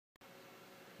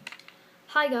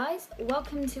Hi guys,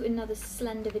 welcome to another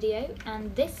Slender video,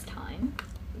 and this time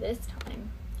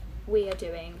we are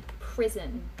doing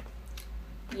Prison.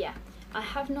 Yeah, I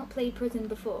have not played Prison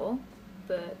before,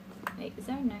 but wait, is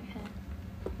there a note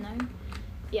here? No?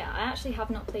 Yeah, I actually have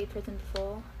not played Prison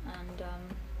before, and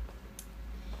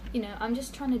you know, I'm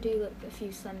just trying to do like a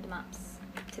few Slender maps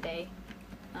today.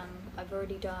 I've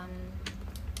already done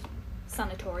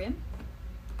Sanatorium,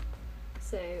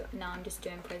 so now I'm just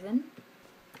doing Prison.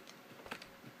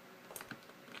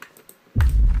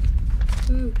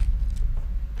 Ooh.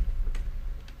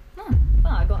 Oh,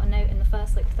 well, I got a note in the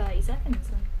first like 30 seconds.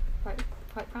 I'm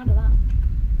quite proud of that.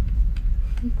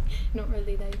 Not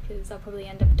really though, because I'll probably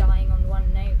end up dying on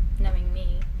one note, knowing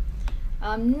me.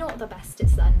 I'm not the best at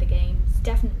Slender games,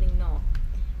 definitely not.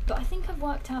 But I think I've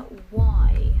worked out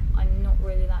why I'm not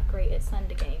really that great at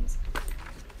Slender games.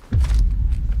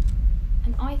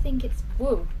 And I think it's...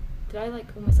 Whoa! Did I like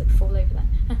almost like fall over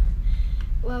then?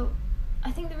 Well,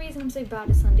 I think the reason I'm so bad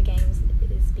at Slender games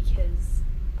is because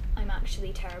I'm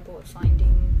actually terrible at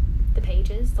finding the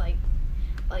pages. Like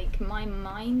my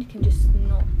mind can just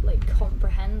not like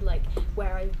comprehend like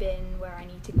where I've been, where I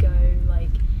need to go.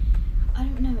 Like, I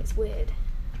don't know, it's weird.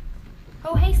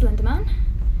 Oh hey Slenderman,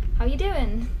 how you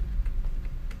doing?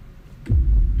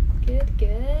 Good,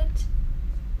 good.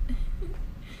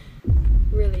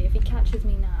 Really, if he catches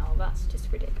me now, that's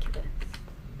just ridiculous.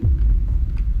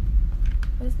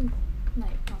 Where's the... No,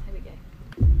 oh, here we go.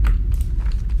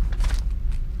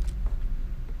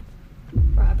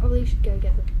 Right, I probably should go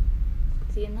get the...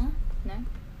 Is he in there? No?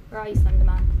 Where are you,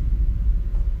 Slenderman?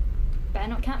 Better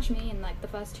not catch me in like the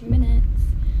first 2 minutes.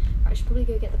 Right, I should probably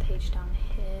go get the page down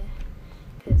here,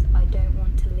 because I don't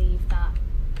want to leave that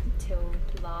till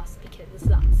last, because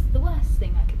that's the worst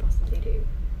thing I could possibly do.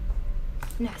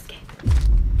 No escape.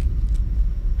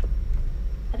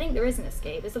 I think there is an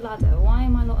escape. There's a ladder. Why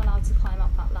am I not allowed to climb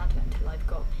up that ladder until I've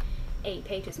got 8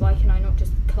 pages? Why can I not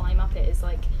just climb up it? It's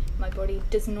like my body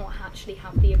does not actually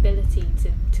have the ability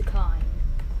to climb.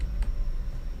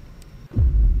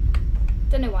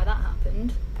 Don't know why that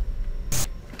happened.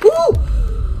 Ooh!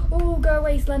 Oh, go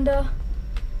away, Slender.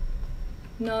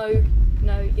 No,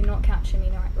 no, you're not catching me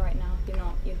right now. You're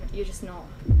not. You're just not.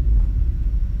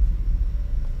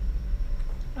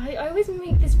 I always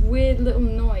make this weird little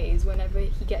noise whenever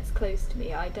he gets close to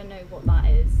me. I don't know what that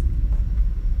is.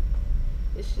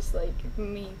 It's just like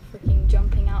me freaking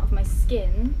jumping out of my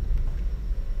skin.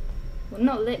 Well,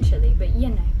 not literally, but you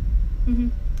know.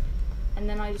 And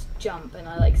then I just jump and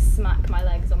I like smack my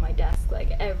legs on my desk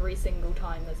like every single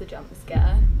time there's a jump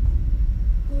scare.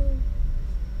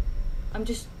 I'm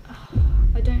just...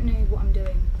 I don't know what I'm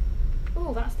doing.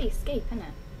 Oh, that's the escape, isn't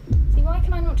it? See, why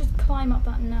can I not just climb up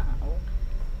that now?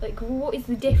 Like, what is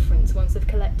the difference once I've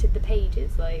collected the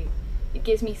pages? Like, it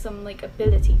gives me some, like,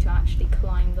 ability to actually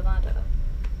climb the ladder.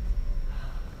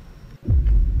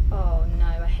 Oh no,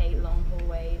 I hate long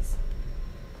hallways.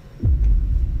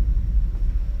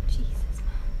 Jesus,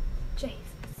 man.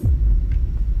 Jesus.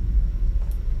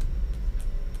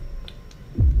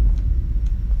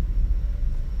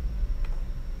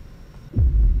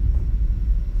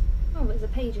 Oh, there's a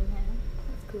page in here.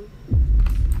 That's cool.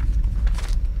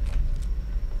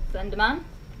 Slenderman?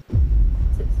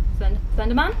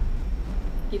 Slenderman?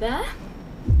 You there?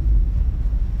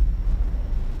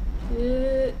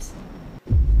 Shit.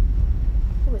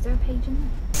 Oh, is there a page in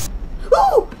there?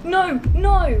 Oh! No!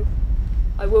 No!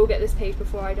 I will get this page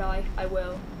before I die. I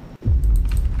will.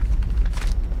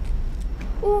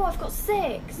 Oh, I've got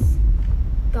 6!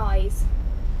 Guys.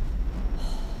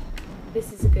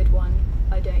 This is a good one.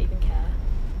 I don't even care.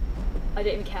 I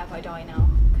don't even care if I die now,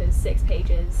 because 6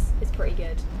 pages is pretty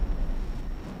good.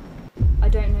 I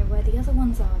don't know where the other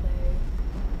ones are though.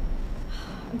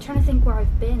 I'm trying to think where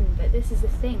I've been, but this is the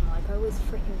thing, like I always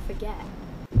freaking forget.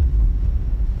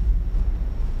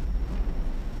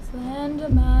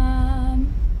 Slenderman,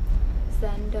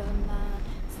 Slenderman,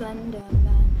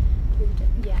 Slenderman.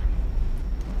 Yeah,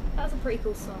 that's a pretty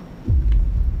cool song.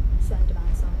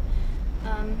 Slenderman song.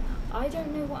 I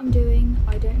don't know what I'm doing.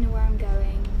 I don't know where I'm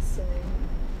going, so.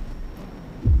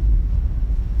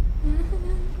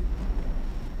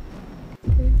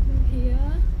 Go through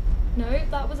here. No,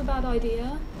 that was a bad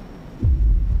idea.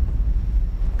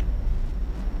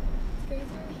 Let's go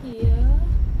through here.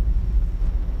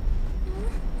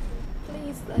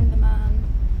 Please, Slenderman.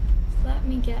 Just let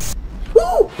me get...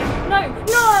 Ooh! No!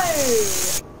 No!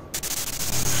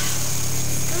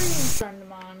 Screw you,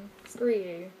 Slenderman. Screw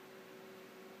you.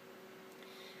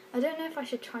 I don't know if I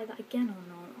should try that again or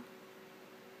not.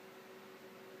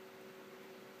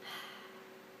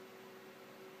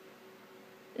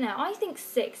 No, I think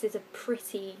 6 is a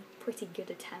pretty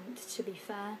good attempt, to be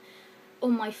fair.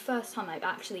 On my first time I've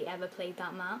actually ever played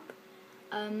that map.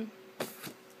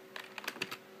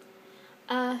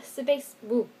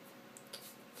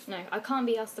 No, I can't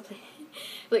be asked to play.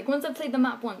 Like, once I've played the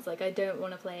map once, like, I don't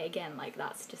want to play it again. Like,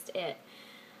 that's just it.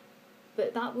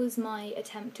 But that was my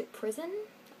attempt at prison.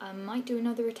 I might do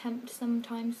another attempt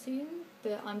sometime soon,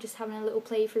 but I'm just having a little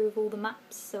playthrough of all the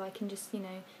maps so I can just, you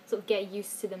know, sort of get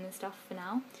used to them and stuff for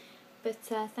now. But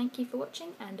thank you for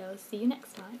watching, and I'll see you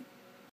next time.